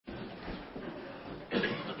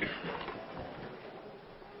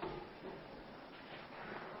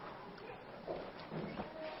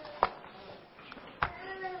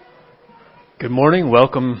Good morning.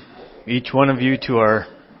 Welcome each one of you to our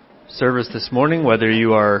service this morning, whether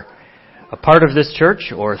you are a part of this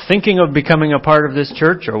church or thinking of becoming a part of this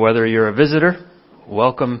church, or whether you're a visitor.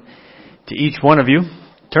 Welcome to each one of you.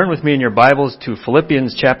 Turn with me in your Bibles to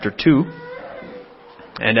Philippians chapter 2.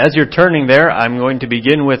 And as you're turning there, I'm going to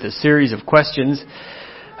begin with a series of questions.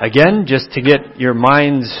 Again, just to get your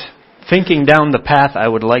minds thinking down the path I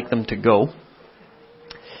would like them to go.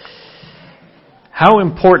 How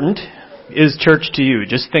important is church to you?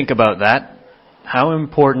 Just think about that. How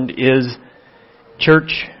important is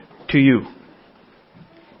church to you?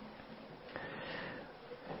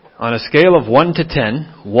 On a scale of 1 to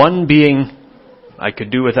 10, 1 being I could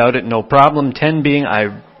do without it, no problem, 10 being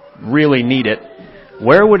I really need it,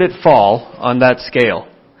 where would it fall on that scale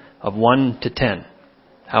of 1 to 10?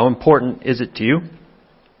 How important is it to you?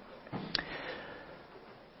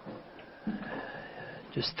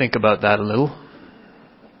 Just think about that a little.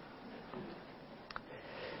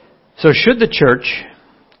 So should the church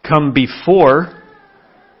come before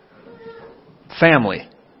family?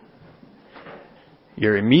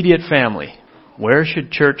 Your immediate family. Where should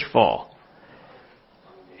church fall?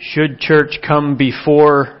 Should church come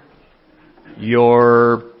before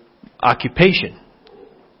your occupation?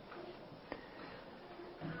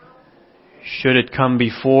 Should it come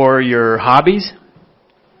before your hobbies?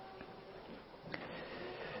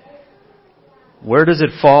 Where does it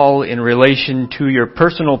fall in relation to your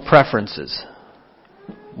personal preferences?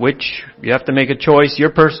 Which, you have to make a choice, your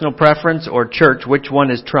personal preference or church, which one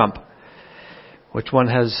is trump? Which one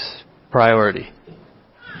has priority?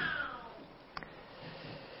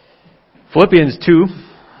 Philippians 2,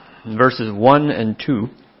 verses 1 and 2,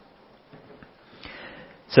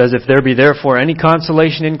 says, "If there be therefore any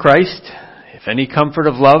consolation in Christ, if any comfort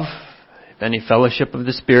of love, if any fellowship of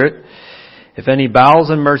the Spirit, if any bowels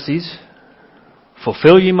and mercies,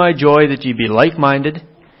 fulfill ye my joy, that ye be like-minded,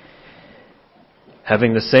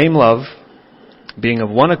 having the same love, being of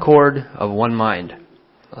one accord, of one mind."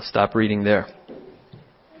 I'll stop reading there.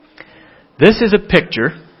 This is a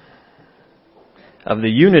picture of the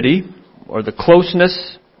unity, or the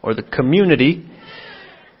closeness, or the community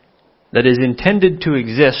that is intended to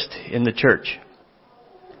exist in the church.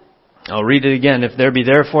 I'll read it again. "If there be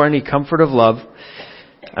therefore any comfort of love,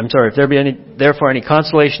 if there be therefore any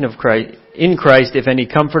consolation of Christ, in Christ, if any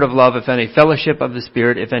comfort of love, if any fellowship of the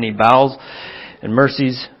Spirit, if any bowels and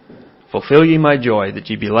mercies, fulfill ye my joy, that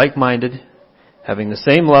ye be like-minded, having the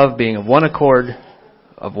same love, being of one accord,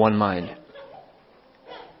 of one mind."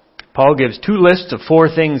 Paul gives two lists of 4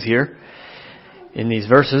 things here in these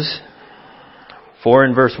verses. 4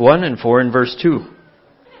 in verse 1 and 4 in verse 2.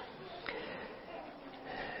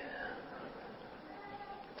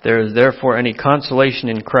 There is therefore any consolation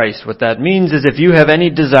in Christ. What that means is if you have any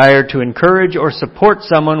desire to encourage or support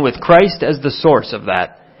someone with Christ as the source of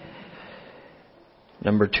that.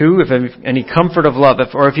 Number 2, if any comfort of love,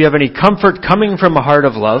 or if you have any comfort coming from a heart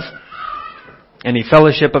of love, any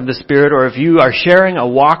fellowship of the Spirit, or if you are sharing a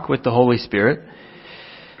walk with the Holy Spirit,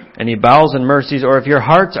 any bowels and mercies, or if your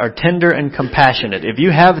hearts are tender and compassionate. If you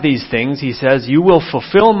have these things, he says, you will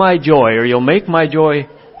fulfill my joy, or you'll make my joy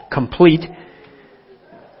complete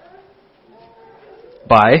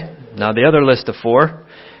by, now the other list of 4,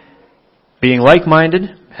 being like-minded,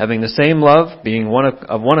 having the same love, being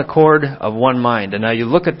of one accord, of one mind. And now you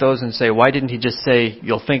look at those and say, why didn't he just say,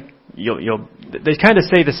 they kind of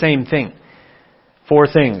say the same thing. 4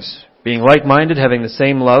 things. Being like-minded, having the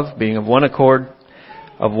same love, being of one accord,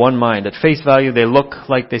 of one mind. At face value, they look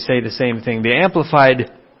like they say the same thing. The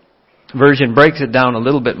Amplified version breaks it down a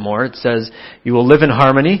little bit more. It says, you will live in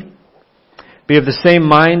harmony, be of the same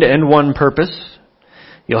mind and one purpose.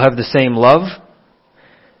 You'll have the same love.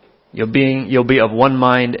 You'll be of one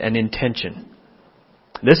mind and intention.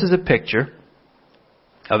 This is a picture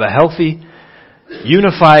of a healthy,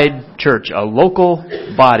 unified church, a local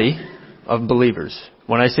body of believers.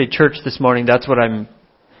 When I say church this morning, that's what I'm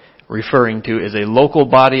referring to, is a local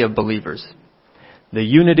body of believers. The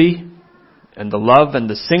unity and the love and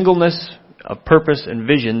the singleness of purpose and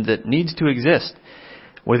vision that needs to exist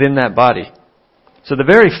within that body. So the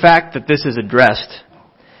very fact that this is addressed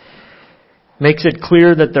makes it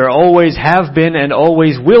clear that there always have been and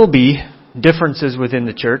always will be differences within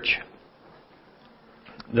the church.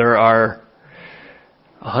 There are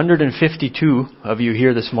 152 of you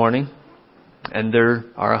here this morning, and there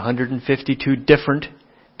are 152 different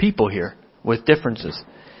people here with differences.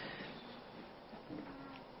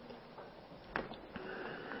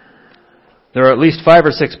 There are at least 5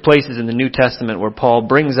 or 6 places in the New Testament where Paul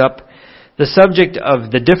brings up the subject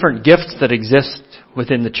of the different gifts that exist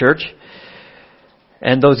within the church,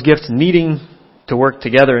 and those gifts needing to work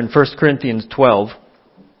together. In 1 Corinthians 12,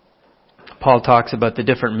 Paul talks about the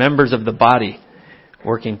different members of the body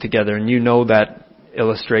working together. And you know that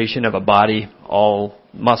illustration of a body, all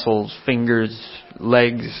muscles, fingers,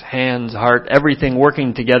 legs, hands, heart, everything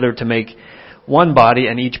working together to make one body,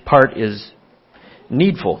 and each part is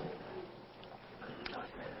needful.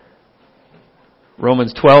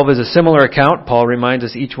 Romans 12 is a similar account. Paul reminds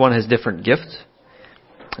us each one has different gifts.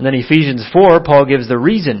 And then Ephesians 4, Paul gives the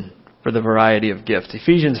reason for the variety of gifts.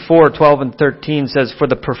 Ephesians 4:12 and 13 says, for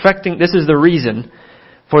the perfecting, this is the reason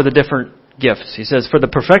for the different gifts. He says, for the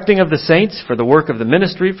perfecting of the saints, for the work of the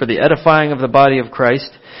ministry, for the edifying of the body of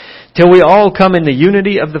Christ, till we all come in the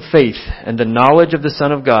unity of the faith and the knowledge of the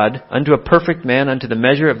Son of God, unto a perfect man, unto the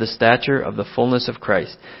measure of the stature of the fullness of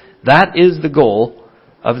Christ. That is the goal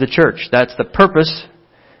of the church. That's the purpose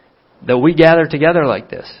that we gather together like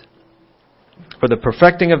this. For the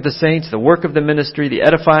perfecting of the saints, the work of the ministry, the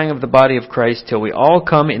edifying of the body of Christ, till we all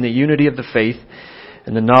come in the unity of the faith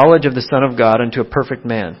and the knowledge of the Son of God unto a perfect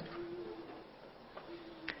man.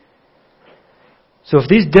 So if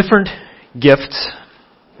these different gifts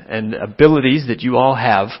and abilities that you all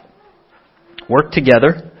have work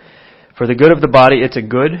together for the good of the body, it's a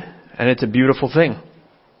good and it's a beautiful thing.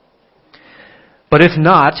 But if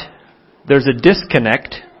not, there's a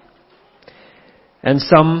disconnect, and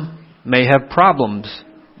some may have problems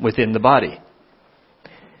within the body.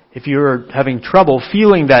 If you're having trouble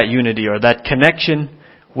feeling that unity or that connection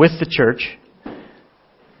with the church,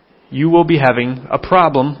 you will be having a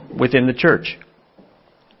problem within the church.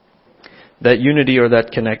 That unity or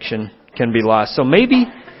that connection can be lost. So maybe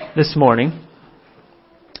this morning,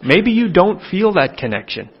 maybe you don't feel that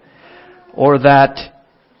connection or that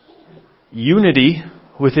unity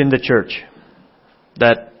within the church.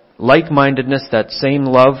 That like-mindedness, that same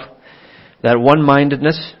love, that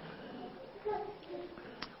one-mindedness.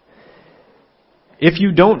 If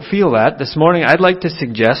you don't feel that, this morning I'd like to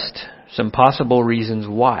suggest some possible reasons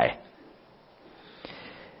why.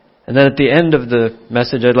 And then at the end of the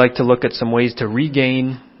message, I'd like to look at some ways to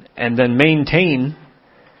regain and then maintain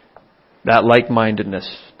that like-mindedness,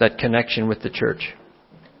 that connection with the church.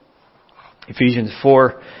 Ephesians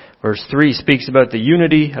 4, verse 3 speaks about the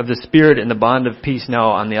unity of the Spirit and the bond of peace.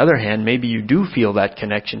 Now, on the other hand, maybe you do feel that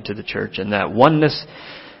connection to the church and that oneness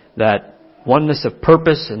of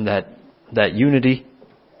purpose and that unity.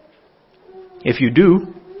 If you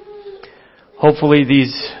do, hopefully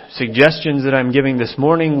these suggestions that I'm giving this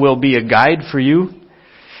morning will be a guide for you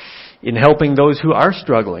in helping those who are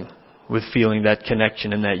struggling with feeling that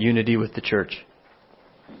connection and that unity with the church.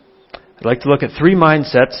 I'd like to look at 3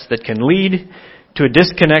 mindsets that can lead to a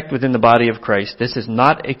disconnect within the body of Christ. This is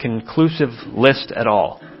not a conclusive list at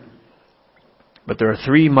all. But there are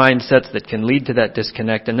 3 mindsets that can lead to that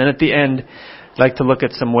disconnect. And then at the end, I'd like to look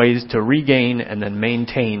at some ways to regain and then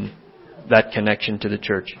maintain that connection to the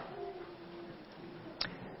church.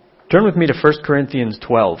 Turn with me to 1 Corinthians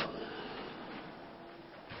 12.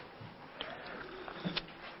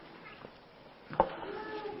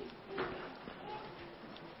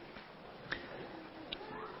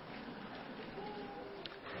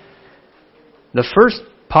 The first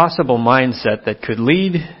possible mindset that could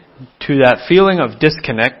lead to that feeling of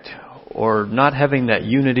disconnect or not having that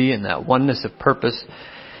unity and that oneness of purpose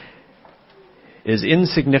is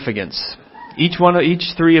insignificance. Each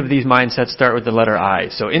 3 of these mindsets start with the letter I.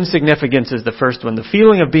 So insignificance is the first one. The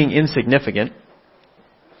feeling of being insignificant.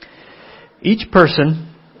 Each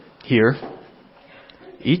person here,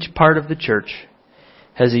 each part of the church,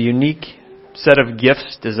 has a unique set of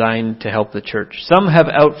gifts designed to help the church. Some have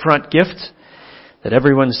out front gifts that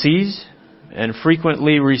everyone sees and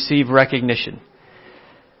frequently receive recognition.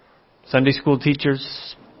 Sunday school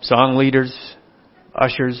teachers, song leaders,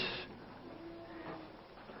 ushers.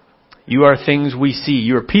 You are things we see.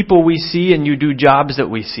 You are people we see, and you do jobs that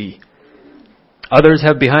we see. Others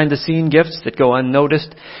have behind-the-scene gifts that go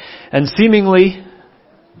unnoticed and seemingly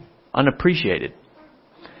unappreciated.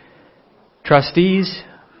 Trustees,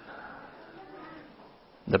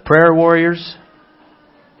 the prayer warriors,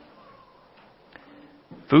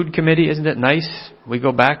 food committee, isn't it nice? We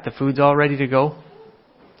go back, the food's all ready to go.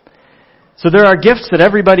 So there are gifts that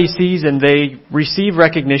everybody sees and they receive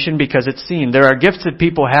recognition because it's seen. There are gifts that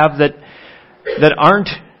people have that aren't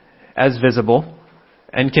as visible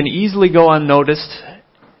and can easily go unnoticed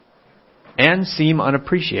and seem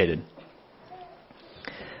unappreciated.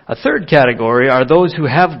 A third category are those who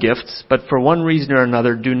have gifts but for one reason or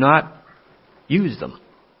another do not use them.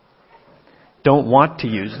 Don't want to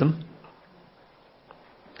use them.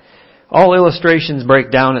 All illustrations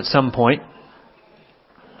break down at some point.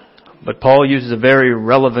 But Paul uses a very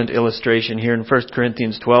relevant illustration here in 1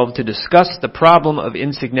 Corinthians 12 to discuss the problem of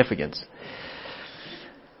insignificance.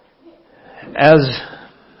 As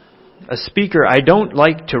a speaker, I don't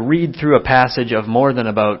like to read through a passage of more than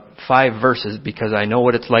about 5 verses because I know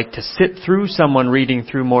what it's like to sit through someone reading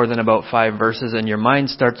through more than about 5 verses and your mind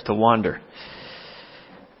starts to wander.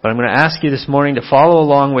 But I'm going to ask you this morning to follow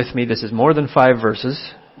along with me. This is more than 5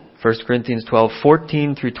 verses. 1 Corinthians 12,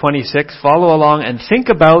 14 through 26. Follow along and think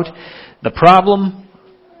about the problem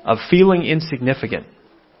of feeling insignificant.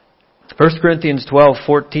 1 Corinthians 12,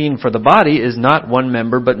 14. For the body is not one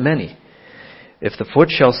member but many. If the foot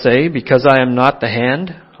shall say, because I am not the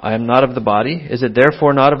hand, I am not of the body, is it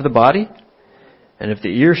therefore not of the body? And if the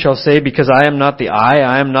ear shall say, because I am not the eye,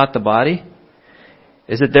 I am not the body,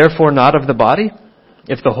 is it therefore not of the body?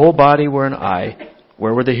 If the whole body were an eye,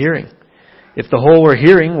 where were the hearing? If the whole were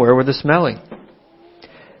hearing, where were the smelling?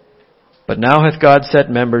 But now hath God set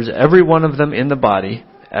members, every one of them in the body,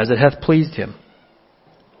 as it hath pleased him.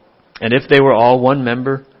 And if they were all one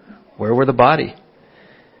member, where were the body?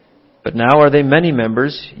 But now are they many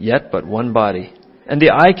members, yet but one body. And the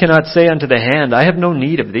eye cannot say unto the hand, I have no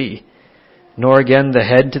need of thee, nor again the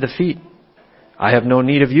head to the feet, I have no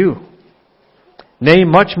need of you. Nay,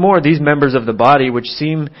 much more these members of the body, which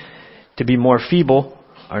seem to be more feeble,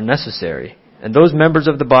 are necessary. And those members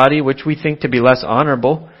of the body, which we think to be less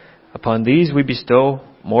honorable, upon these we bestow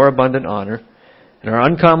more abundant honor, and our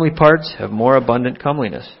uncomely parts have more abundant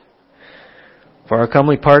comeliness. For our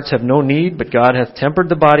comely parts have no need, but God hath tempered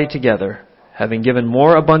the body together, having given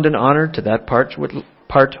more abundant honor to that part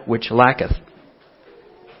which lacketh,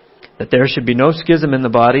 that there should be no schism in the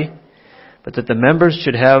body, but that the members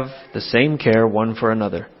should have the same care one for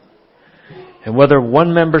another. And whether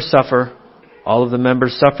one member suffer, all of the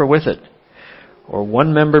members suffer with it, or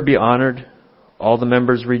one member be honored, all the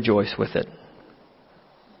members rejoice with it.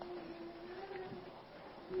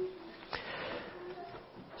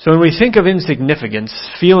 So when we think of insignificance,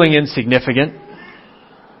 feeling insignificant,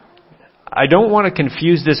 I don't want to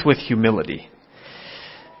confuse this with humility.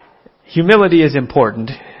 Humility is important.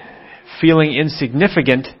 Feeling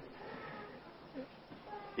insignificant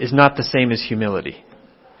is not the same as humility.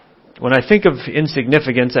 When I think of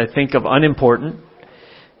insignificance, I think of unimportant,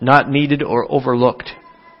 not needed, or overlooked.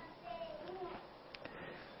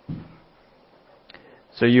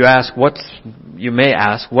 So you may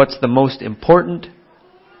ask, what's the most important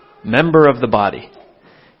member of the body?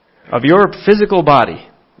 Of your physical body,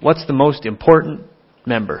 what's the most important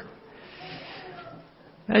member?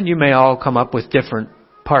 And you may all come up with different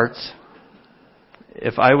parts.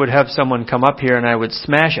 If I would have someone come up here and I would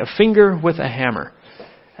smash a finger with a hammer,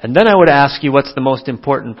 and then I would ask you what's the most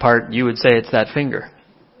important part, you would say it's that finger.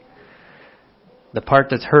 The part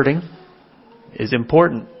that's hurting is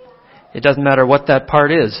important. It doesn't matter what that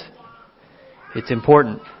part is. It's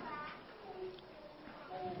important.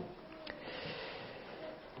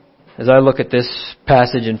 As I look at this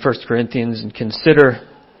passage in 1 Corinthians and consider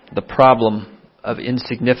the problem of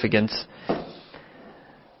insignificance,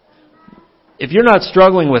 if you're not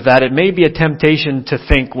struggling with that, it may be a temptation to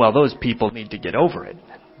think, well, those people need to get over it.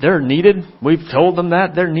 They're needed. We've told them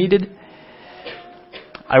that. They're needed.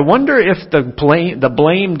 I wonder if the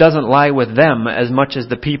blame doesn't lie with them as much as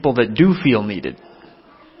the people that do feel needed.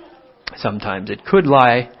 Sometimes it could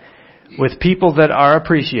lie with people that are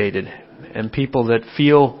appreciated and people that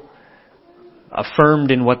feel affirmed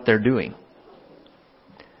in what they're doing.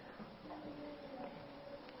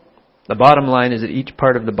 The bottom line is that each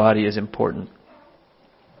part of the body is important.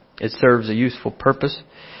 It serves a useful purpose,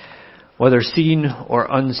 whether seen or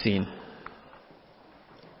unseen.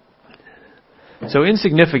 So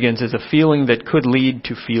insignificance is a feeling that could lead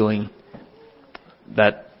to feeling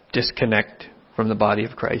that disconnect from the body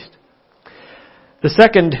of Christ. The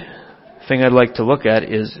second thing I'd like to look at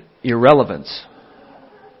is irrelevance.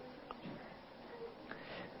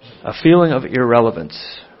 A feeling of irrelevance.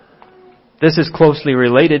 This is closely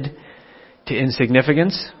related to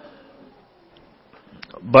insignificance,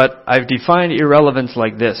 but I've defined irrelevance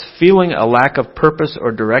like this: feeling a lack of purpose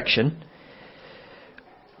or direction,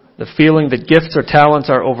 the feeling that gifts or talents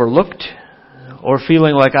are overlooked, or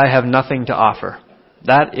feeling like I have nothing to offer.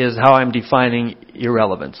 That is how I'm defining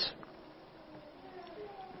irrelevance.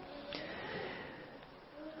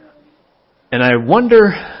 And I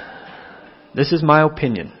wonder, this is my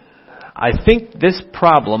opinion, I think this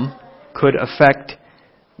problem could affect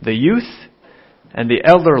the youth and the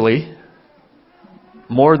elderly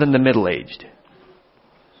more than the middle-aged.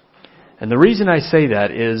 And the reason I say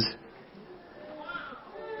that is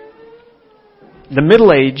the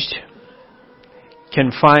middle-aged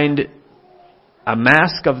can find a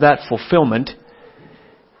mask of that fulfillment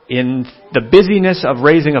in the busyness of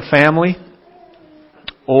raising a family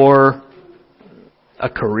or a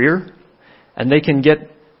career, and they can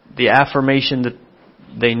get the affirmation that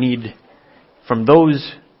they need from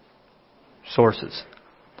those sources.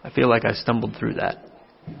 I feel like I stumbled through that.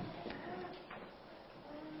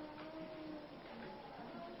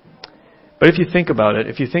 But if you think about it,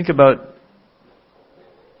 if you think about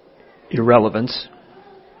irrelevance,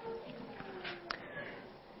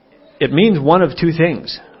 it means one of two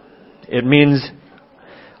things. It means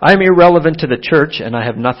I'm irrelevant to the church and I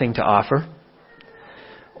have nothing to offer.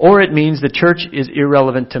 Or it means the church is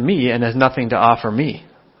irrelevant to me and has nothing to offer me.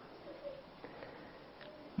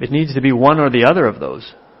 It needs to be one or the other of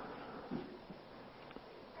those.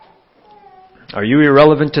 Are you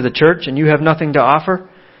irrelevant to the church and you have nothing to offer?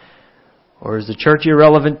 Or is the church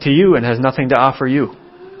irrelevant to you and has nothing to offer you?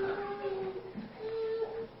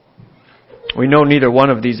 We know neither one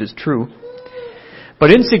of these is true.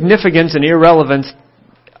 But insignificance and irrelevance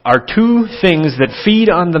are two things that feed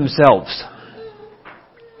on themselves.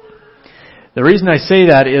 The reason I say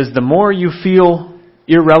that is the more you feel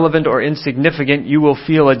irrelevant or insignificant, you will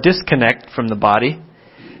feel a disconnect from the body.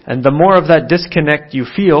 And the more of that disconnect you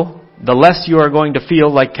feel, the less you are going to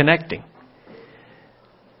feel like connecting.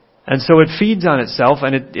 And so it feeds on itself,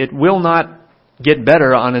 and it will not get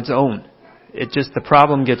better on its own. The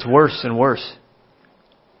problem gets worse and worse.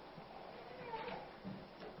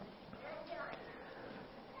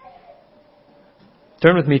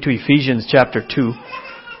 Turn with me to Ephesians chapter 2.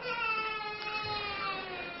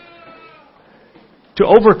 To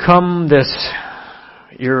overcome this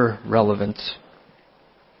irrelevance,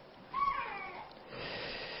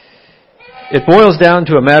 it boils down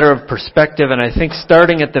to a matter of perspective, and I think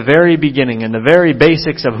starting at the very beginning and the very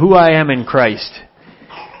basics of who I am in Christ,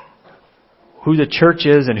 who the church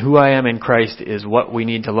is and who I am in Christ is what we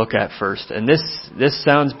need to look at first. And this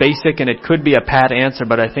sounds basic and it could be a pat answer,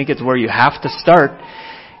 but I think it's where you have to start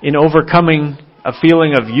in overcoming a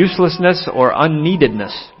feeling of uselessness or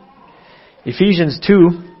unneededness. Ephesians 2,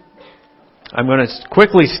 I'm going to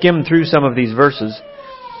quickly skim through some of these verses.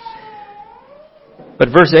 But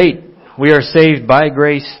verse 8, we are saved by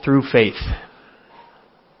grace through faith.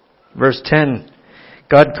 Verse 10,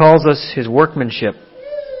 God calls us His workmanship.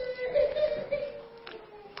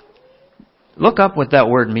 Look up what that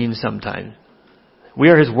word means sometime. We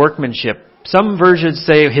are His workmanship. Some versions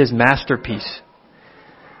say His masterpiece.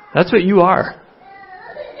 That's what you are.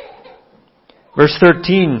 Verse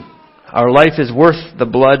 13, our life is worth the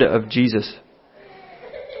blood of Jesus.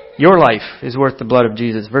 Your life is worth the blood of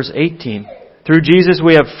Jesus. Verse 18, through Jesus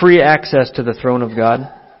we have free access to the throne of God.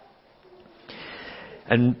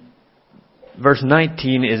 And verse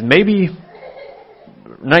 19 is maybe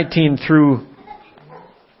 19 through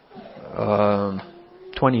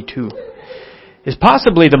 22 is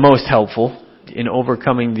possibly the most helpful in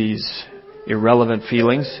overcoming these irrelevant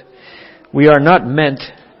feelings. We are not meant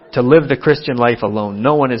to live the Christian life alone.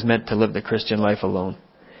 No one is meant to live the Christian life alone.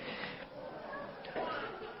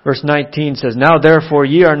 Verse 19 says, now therefore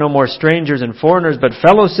ye are no more strangers and foreigners, but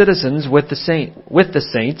fellow citizens with the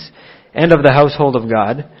saints and of the household of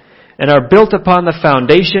God, and are built upon the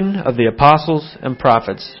foundation of the apostles and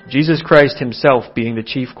prophets, Jesus Christ Himself being the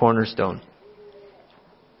chief cornerstone,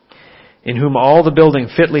 in whom all the building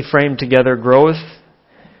fitly framed together groweth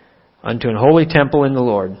unto an holy temple in the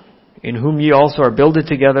Lord, in whom ye also are builded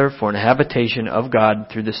together for an habitation of God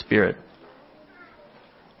through the Spirit.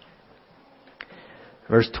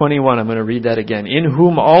 Verse 21, I'm going to read that again. In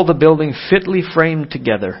whom all the building fitly framed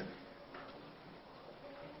together.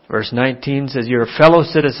 Verse 19 says, you're fellow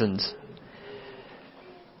citizens.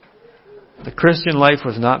 The Christian life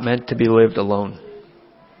was not meant to be lived alone.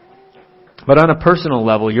 But on a personal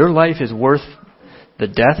level, your life is worth the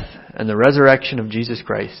death and the resurrection of Jesus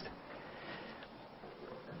Christ.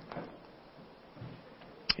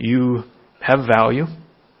 You have value,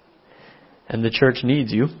 and the church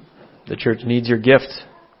needs you. The church needs your gifts.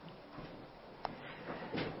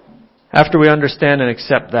 After we understand and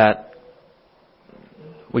accept that,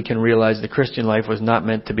 we can realize the Christian life was not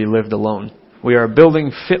meant to be lived alone. We are a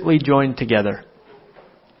building fitly joined together.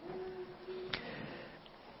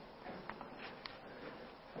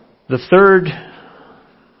 The third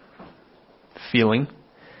feeling,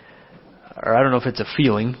 or I don't know if it's a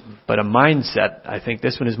feeling, but a mindset. I think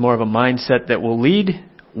this one is more of a mindset that will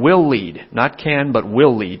lead, not can, but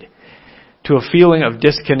will lead to a feeling of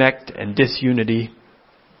disconnect and disunity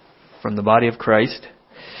from the body of Christ,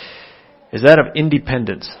 is that of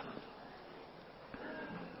independence.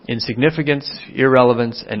 Insignificance,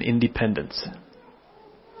 irrelevance, and independence.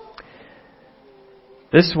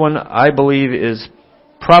 This one, I believe, is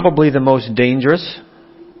probably the most dangerous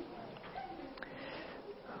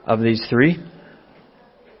of these three.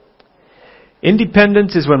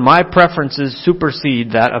 Independence is when my preferences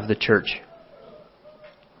supersede that of the church.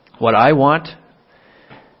 What I want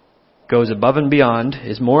goes above and beyond,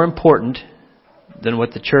 is more important than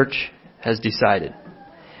what the church has decided.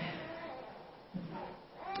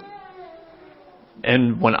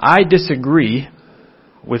 And when I disagree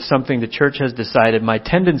with something the church has decided, my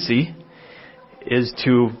tendency is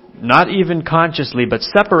to not even consciously, but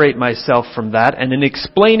separate myself from that. And in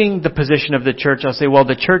explaining the position of the church, I'll say, well,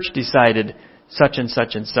 the church decided such and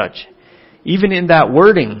such and such. Even in that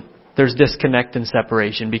wording, there's disconnect and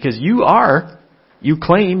separation, because you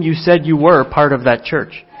claim, you said you were part of that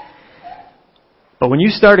church. But when you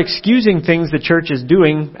start excusing things the church is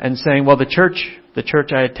doing and saying, well, the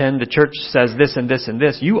church I attend, the church says this and this and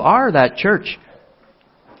this, you are that church.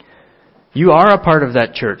 You are a part of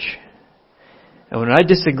that church. And when I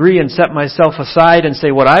disagree and set myself aside and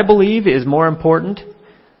say what I believe is more important,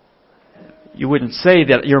 you wouldn't say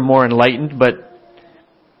that you're more enlightened, but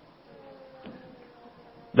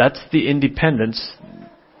that's the independence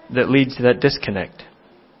that leads to that disconnect.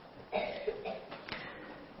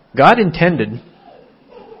 God intended,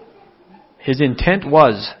 His intent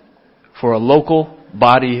was for a local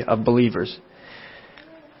body of believers.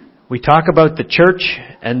 We talk about the church,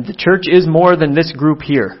 and the church is more than this group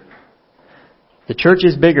here. The church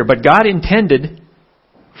is bigger, but God intended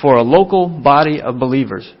for a local body of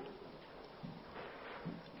believers.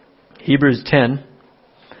 Hebrews 10,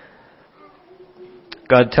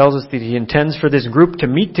 God tells us that He intends for this group to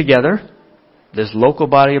meet together, this local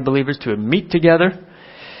body of believers to meet together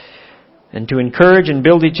and to encourage and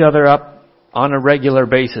build each other up on a regular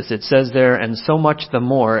basis. It says there, and so much the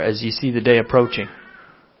more as you see the day approaching.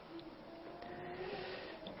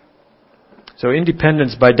 So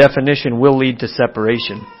independence by definition will lead to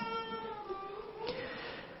separation.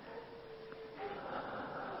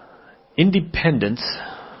 Independence,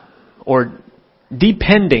 or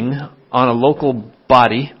depending on a local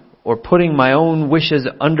body, or putting my own wishes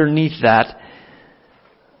underneath that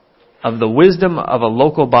of the wisdom of a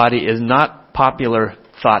local body, is not popular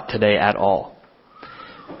thought today at all.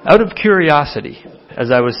 Out of curiosity,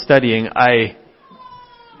 as I was studying, I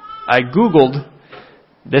Googled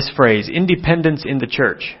this phrase, independence in the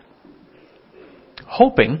church,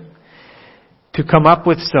 hoping to come up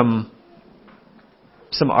with some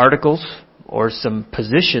articles or some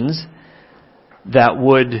positions that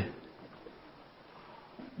would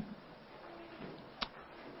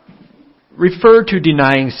refer to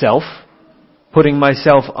denying self, putting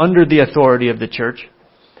myself under the authority of the church.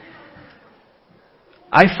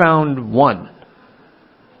 I found one.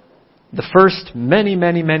 The first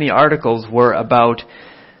many articles were about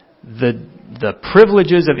the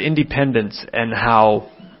privileges of independence and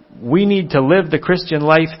how we need to live the Christian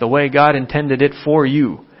life the way God intended it for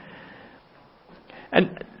you.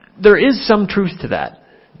 And there is some truth to that.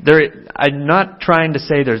 I'm not trying to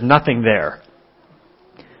say there's nothing there.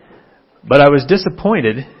 But I was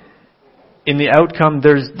disappointed in the outcome.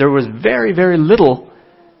 There was very little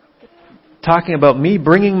talking about me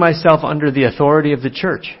bringing myself under the authority of the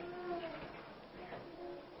church.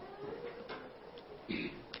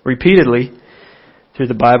 Repeatedly, through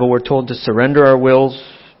the Bible, we're told to surrender our wills,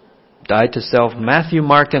 die to self. Matthew,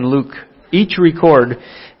 Mark, and Luke each record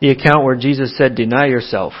the account where Jesus said, deny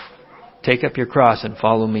yourself, take up your cross and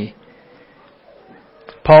follow me.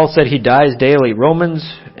 Paul said He dies daily. Romans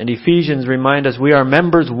and Ephesians remind us we are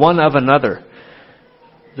members one of another.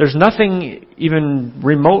 There's nothing even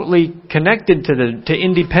remotely connected to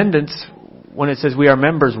independence when it says we are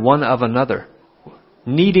members one of another.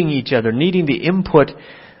 Needing each other, needing the input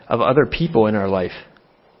of other people in our life.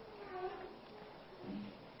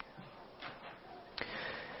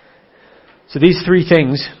 So these three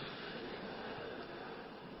things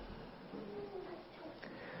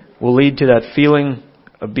will lead to that feeling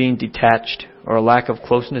of being detached or a lack of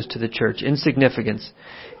closeness to the church, insignificance,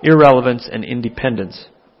 irrelevance, and independence.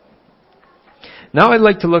 Now I'd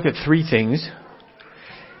like to look at three things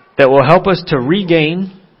that will help us to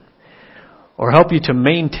regain or help you to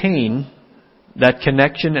maintain that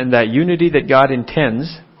connection and that unity that God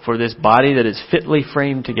intends for this body that is fitly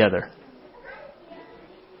framed together.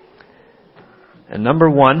 And number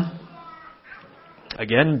one,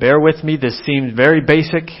 again, bear with me, this seems very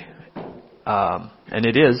basic, and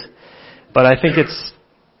it is, but I think it's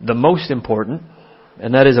the most important,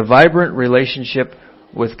 and that is a vibrant relationship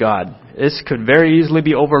with God. This could very easily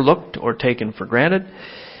be overlooked or taken for granted,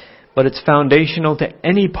 but it's foundational to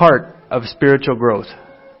any part of spiritual growth.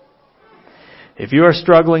 If you are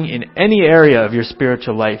struggling in any area of your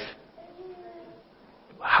spiritual life,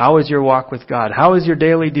 how is your walk with God? How is your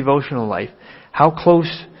daily devotional life? How close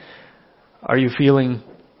are you feeling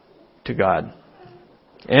to God?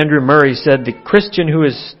 Andrew Murray said, the Christian who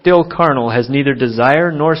is still carnal has neither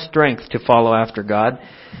desire nor strength to follow after God.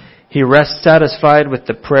 He rests satisfied with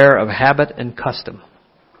the prayer of habit and custom.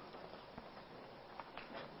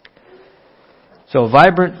 So a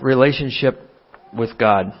vibrant relationship with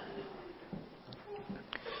God.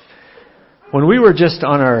 When we were just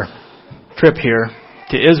on our trip here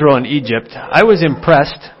to Israel and Egypt, I was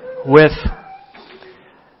impressed with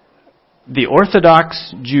the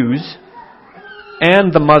Orthodox Jews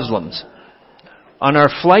and the Muslims. On our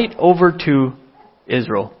flight over to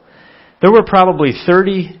Israel, there were probably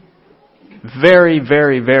 30 very,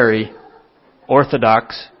 very, very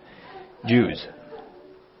Orthodox Jews.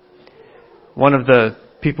 One of the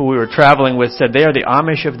people we were traveling with said they are the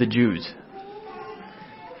Amish of the Jews.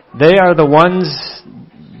 They are the ones,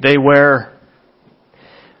 they wear,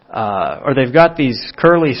 or they've got these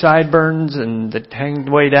curly sideburns and that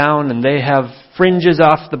hang way down, and they have fringes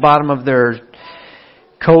off the bottom of their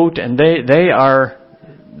coat, and they are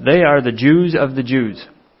the Jews of the Jews.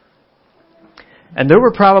 And there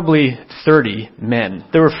were probably 30 men.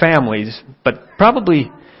 There were families, but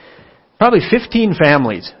probably 15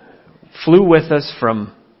 families flew with us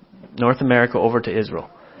from North America over to Israel.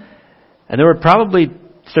 And there were probably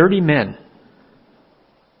 30 men.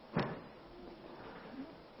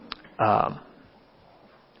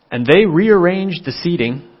 And they rearranged the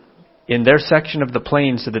seating in their section of the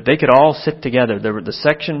plane so that they could all sit together. There were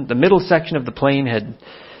the middle section of the plane had,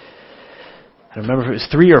 I don't remember if it was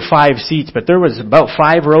 3 or 5 seats, but there was about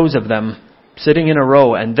 5 rows of them sitting in a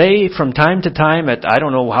row. And they, from time to time, I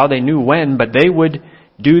don't know how they knew when, but they would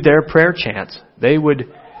do their prayer chants. They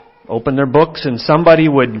would open their books and somebody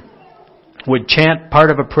would chant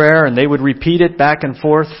part of a prayer and they would repeat it back and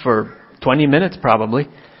forth for 20 minutes probably.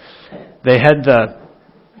 They had the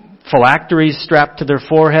phylacteries strapped to their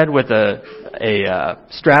forehead with a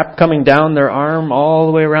strap coming down their arm all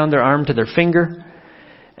the way around their arm to their finger.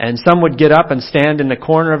 And some would get up and stand in the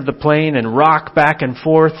corner of the plane and rock back and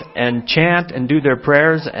forth and chant and do their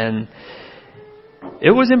prayers, and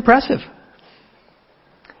it was impressive.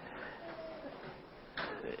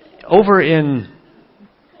 Over in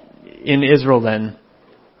Israel then,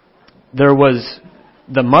 there was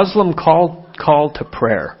the Muslim call to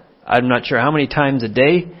prayer. I'm not sure how many times a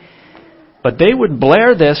day, but they would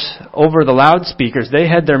blare this over the loudspeakers. They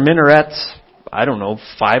had their minarets, I don't know,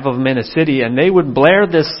 5 of them in a city, and they would blare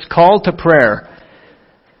this call to prayer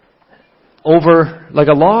over like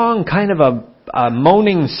a long kind of a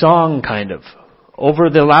moaning song kind of over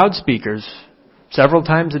the loudspeakers several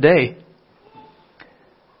times a day.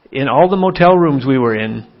 In all the motel rooms we were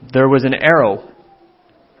in, there was an arrow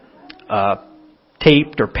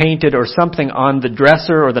taped or painted or something on the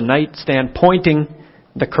dresser or the nightstand pointing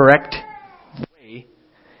the correct way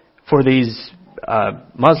for these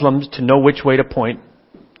Muslims to know which way to point,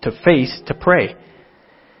 to face, to pray.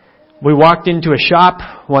 We walked into a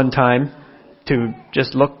shop one time to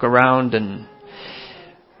just look around, and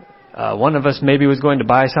one of us maybe was going to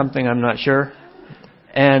buy something, I'm not sure.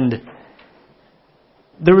 And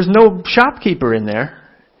there was no shopkeeper in there.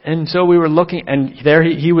 And so we were looking, and there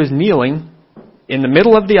he was kneeling in the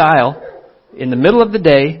middle of the aisle, in the middle of the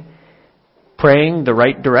day, praying the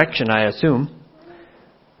right direction, I assume.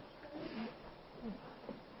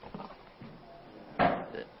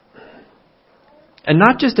 And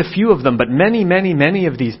not just a few of them, but many, many, many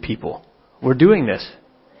of these people were doing this.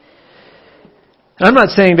 And I'm not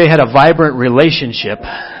saying they had a vibrant relationship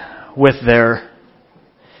with their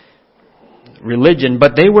religion,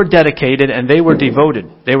 but they were dedicated and they were devoted.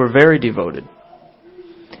 They were very devoted.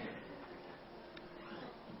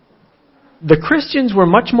 The Christians were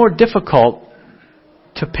much more difficult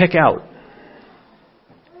to pick out.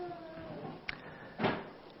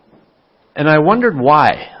 And I wondered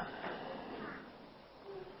why.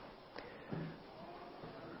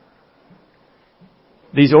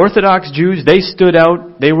 These Orthodox Jews, they stood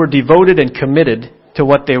out, they were devoted and committed to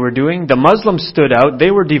what they were doing. The Muslims stood out, they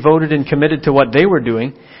were devoted and committed to what they were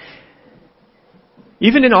doing.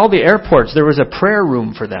 Even in all the airports, there was a prayer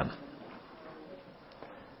room for them.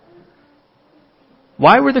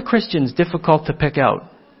 Why were the Christians difficult to pick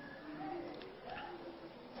out?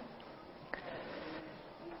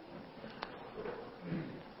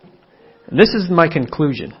 This is my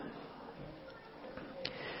conclusion.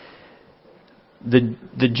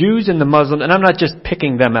 The Jews and the Muslims, and I'm not just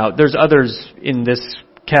picking them out, there's others in this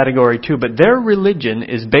category too, but their religion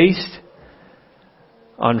is based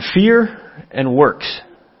on fear and works.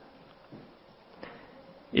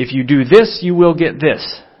 If you do this, you will get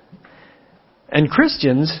this. And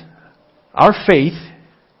Christians, our faith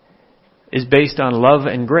is based on love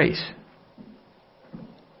and grace.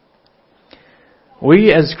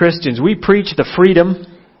 We as Christians, we preach the freedom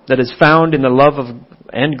that is found in the love of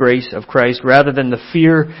and grace of Christ rather than the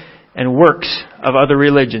fear and works of other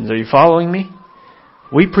religions. Are you following me?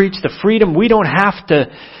 We preach the freedom. We don't have to,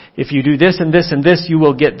 if you do this and this and this, you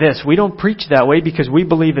will get this. We don't preach that way because we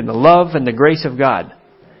believe in the love and the grace of God.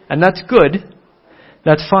 And that's good.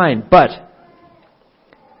 That's fine. But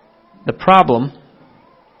the problem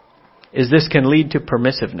is this can lead to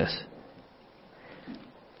permissiveness.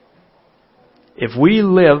 If we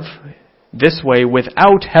live this way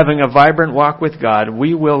without having a vibrant walk with God,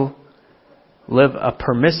 we will live a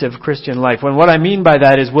permissive Christian life. And what I mean by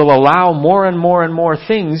that is we'll allow more and more and more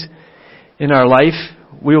things in our life.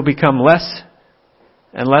 We will become less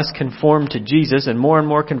and less conformed to Jesus and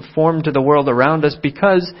more conformed to the world around us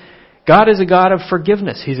because God is a God of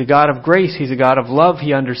forgiveness. He's a God of grace. He's a God of love.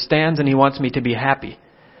 He understands and He wants me to be happy.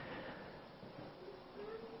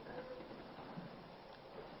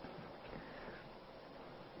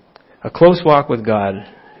 A close walk with God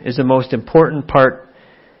is the most important part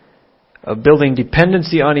of building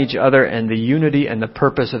dependency on each other and the unity and the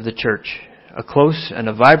purpose of the church. A close and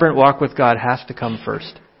a vibrant walk with God has to come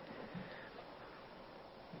first.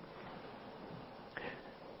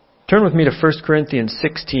 Turn with me to 1 Corinthians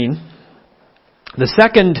 16. The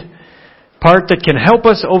second part that can help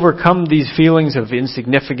us overcome these feelings of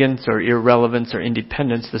insignificance or irrelevance or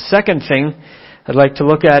independence, the second thing I'd like to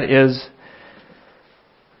look at is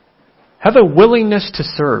have a willingness to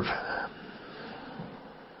serve.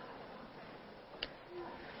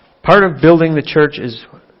 Part of building the church is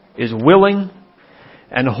willing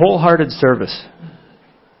and wholehearted service.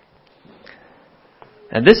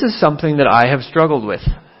 And this is something that I have struggled with.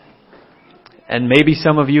 And maybe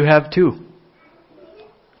some of you have too.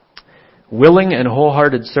 Willing and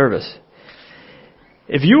wholehearted service.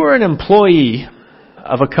 If you were an employee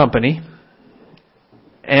of a company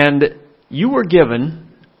and you were given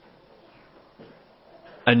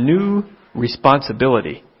a new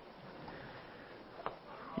responsibility,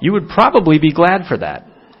 you would probably be glad for that.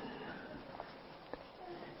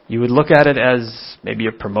 You would look at it as maybe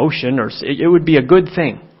a promotion, or it would be a good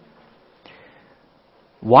thing.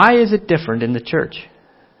 Why is it different in the church?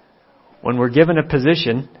 When we're given a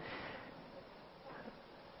position,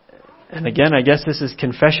 and again, I guess this is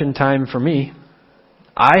confession time for me,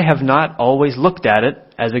 I have not always looked at it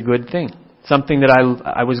as a good thing. Something that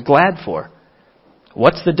I was glad for.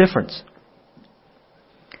 What's the difference?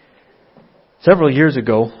 Several years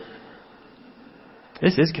ago,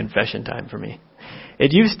 this is confession time for me.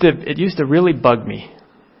 It used to really bug me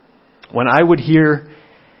when I would hear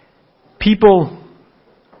people,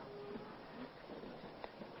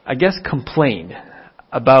 I guess, complain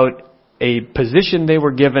about a position they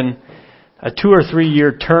were given, a 2 or 3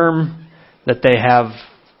 year term that they have,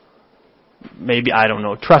 maybe, I don't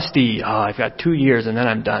know, trustee. Oh, I've got 2 years and then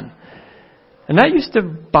I'm done. And that used to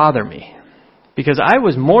bother me because I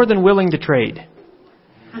was more than willing to trade.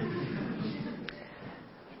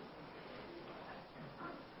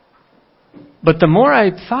 But the more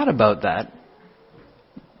I thought about that,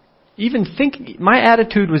 my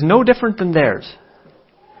attitude was no different than theirs.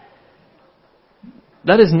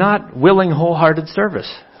 That is not willing, wholehearted service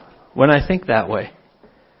when I think that way.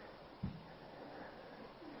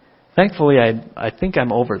 Thankfully, I think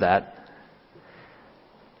I'm over that.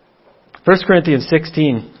 1 Corinthians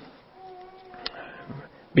 16,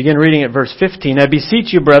 begin reading at verse 15. I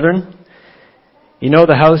beseech you, brethren, you know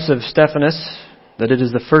the house of Stephanas, that it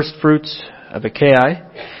is the first fruits of Achaia,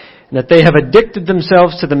 and that they have addicted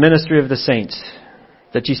themselves to the ministry of the saints,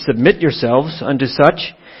 that ye submit yourselves unto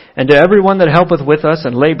such, and to every one that helpeth with us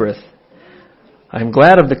and laboureth. I am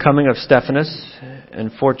glad of the coming of Stephanas,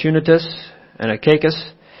 and Fortunatus, and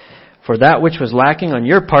Achaicus, for that which was lacking on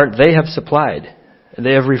your part they have supplied, and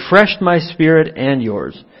they have refreshed my spirit and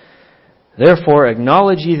yours. Therefore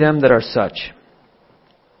acknowledge ye them that are such.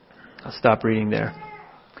 I'll stop reading there.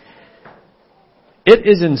 It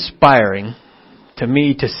is inspiring to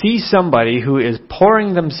me to see somebody who is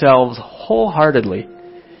pouring themselves wholeheartedly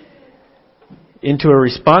into a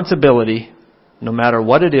responsibility, no matter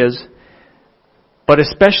what it is, but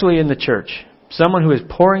especially in the church. Someone who is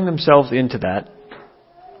pouring themselves into that.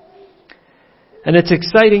 And it's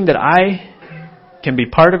exciting that I can be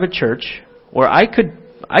part of a church where I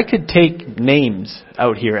could take names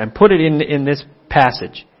out here and put it in this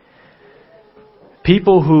passage.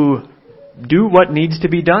 People who do what needs to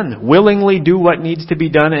be done, willingly do what needs to be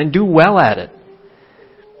done, and do well at it.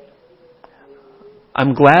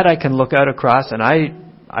 I'm glad I can look out across and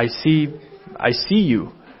I see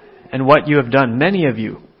you and what you have done. Many of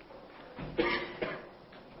you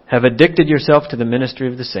have addicted yourself to the ministry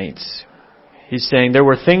of the saints. He's saying there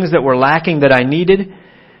were things that were lacking that I needed,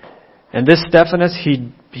 and this Stephanus,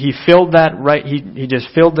 he filled that right. He just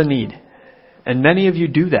filled the need. And many of you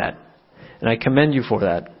do that, and I commend you for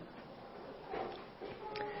that.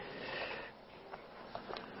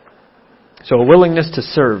 So a willingness to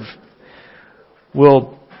serve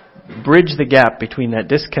will bridge the gap between that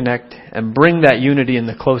disconnect and bring that unity and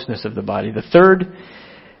the closeness of the body. The third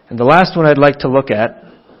and the last one I'd like to look at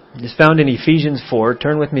is found in Ephesians 4.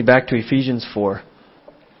 Turn with me back to Ephesians 4.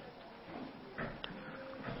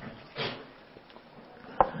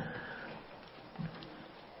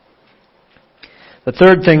 The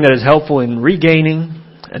third thing that is helpful in regaining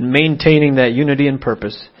and maintaining that unity and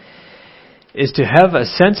purpose is to have a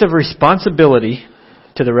sense of responsibility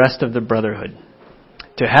to the rest of the brotherhood.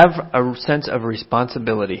 To have a sense of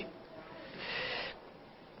responsibility.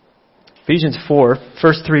 Ephesians 4,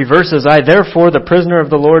 first 3 verses. I therefore, the prisoner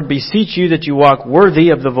of the Lord, beseech you that you walk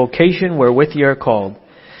worthy of the vocation wherewith ye are called,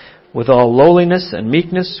 with all lowliness and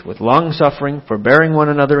meekness, with long suffering, forbearing one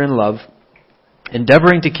another in love,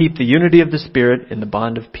 endeavoring to keep the unity of the Spirit in the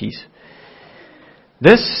bond of peace.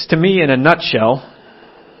 This, to me, in a nutshell,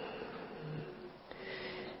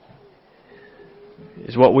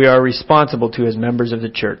 is what we are responsible to as members of the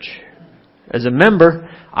church. As a member,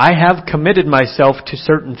 I have committed myself to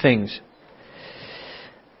certain things.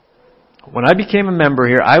 When I became a member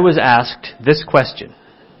here, I was asked this question.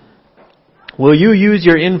 Will you use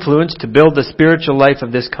your influence to build the spiritual life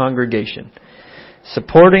of this congregation,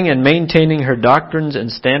 supporting and maintaining her doctrines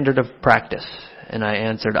and standard of practice? And I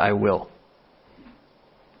answered, I will.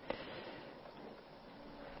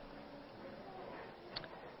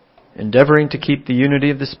 Endeavoring to keep the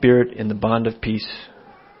unity of the Spirit in the bond of peace,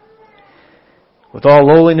 with all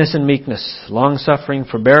lowliness and meekness, long-suffering,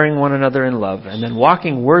 forbearing one another in love, and then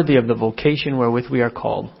walking worthy of the vocation wherewith we are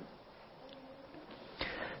called.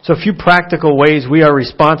 So a few practical ways we are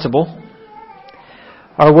responsible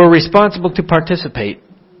are we're responsible to participate.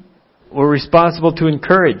 We're responsible to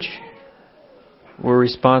encourage. We're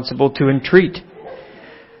responsible to entreat.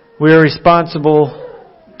 We are responsible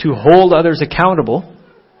to hold others accountable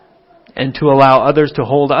and to allow others to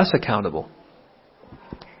hold us accountable.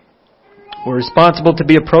 We're responsible to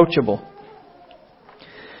be approachable.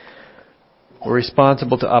 We're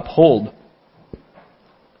responsible to uphold.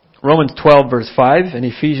 Romans 12 verse 5 and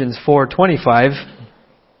Ephesians 4:25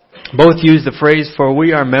 both use the phrase, for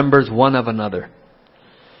we are members one of another.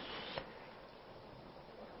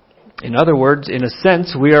 In other words, in a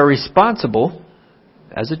sense, we are responsible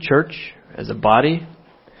as a church, as a body,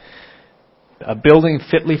 a building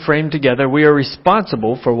fitly framed together. We are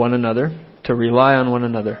responsible for one another, to rely on one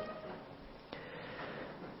another.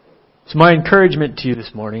 So my encouragement to you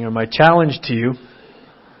this morning, or my challenge to you,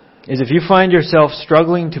 is if you find yourself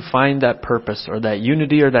struggling to find that purpose or that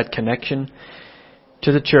unity or that connection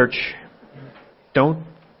to the church, don't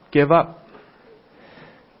give up.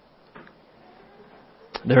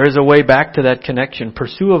 There is a way back to that connection.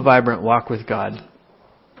 Pursue a vibrant walk with God.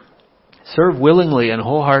 Serve willingly and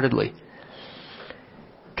wholeheartedly.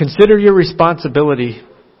 Consider your responsibility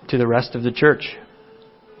to the rest of the church.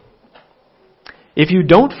 If you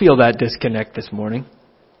don't feel that disconnect this morning,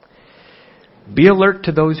 be alert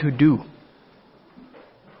to those who do.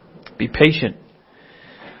 Be patient.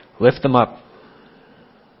 Lift them up.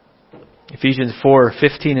 Ephesians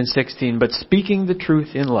 4:15 and 16, but speaking the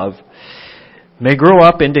truth in love may grow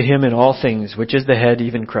up into him in all things, which is the head,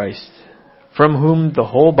 even Christ, from whom the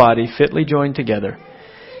whole body fitly joined together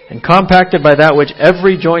and compacted by that which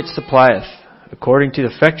every joint supplieth, according to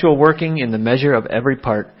the effectual working in the measure of every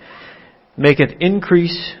part, maketh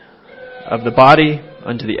increase of the body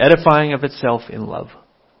unto the edifying of itself in love.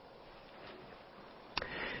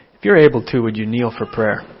 If you're able to, would you kneel for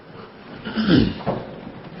prayer?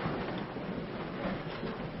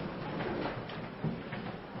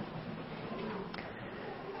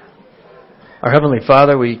 Our Heavenly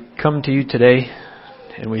Father, we come to you today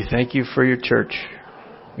and we thank you for your church.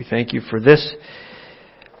 We thank you for this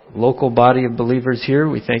local body of believers here.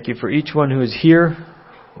 We thank you for each one who is here,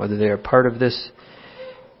 whether they are part of this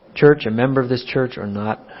church, a member of this church or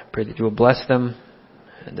not. I pray that you will bless them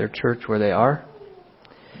and their church where they are.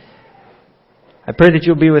 I pray that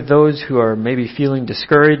you'll be with those who are maybe feeling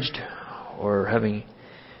discouraged or having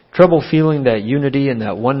trouble feeling that unity and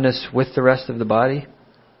that oneness with the rest of the body.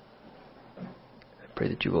 I pray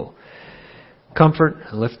that you will comfort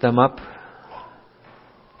and lift them up.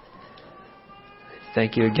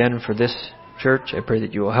 Thank you again for this church. I pray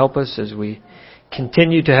that you will help us as we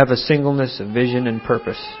continue to have a singleness of vision and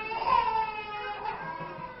purpose.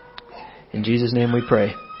 In Jesus' name we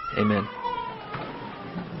pray. Amen.